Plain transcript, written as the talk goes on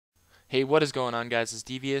Hey, what is going on, guys? It's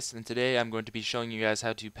Devious, and today I'm going to be showing you guys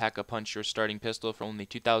how to pack-a-punch your starting pistol for only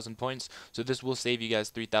 2,000 points. So this will save you guys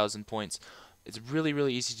 3,000 points. It's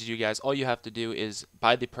really easy to do, guys. All you have to do is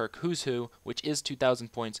buy the perk Who's Who, which is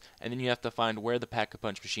 2,000 points, and then you have to find where the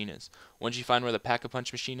pack-a-punch machine is. Once you find where the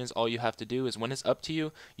pack-a-punch machine is, all you have to do is when it's up to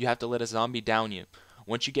you, you have to let a zombie down you.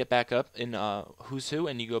 Once you get back up in Who's Who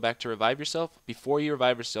and you go back to revive yourself, before you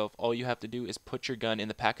revive yourself, all you have to do is put your gun in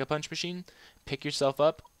the pack-a-punch machine, pick yourself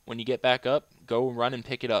up. When you get back up, go run and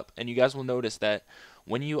pick it up. And you guys will notice that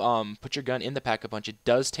when you put your gun in the pack-a-punch, it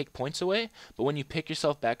does take points away, but when you pick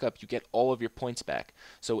yourself back up, you get all of your points back.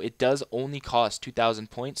 So it does only cost 2,000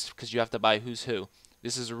 points because you have to buy Who's Who.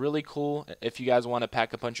 This is really cool if you guys want to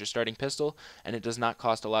pack-a-punch your starting pistol, and it does not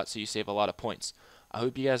cost a lot, so you save a lot of points. I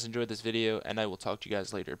hope you guys enjoyed this video, and I will talk to you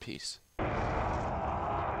guys later. Peace.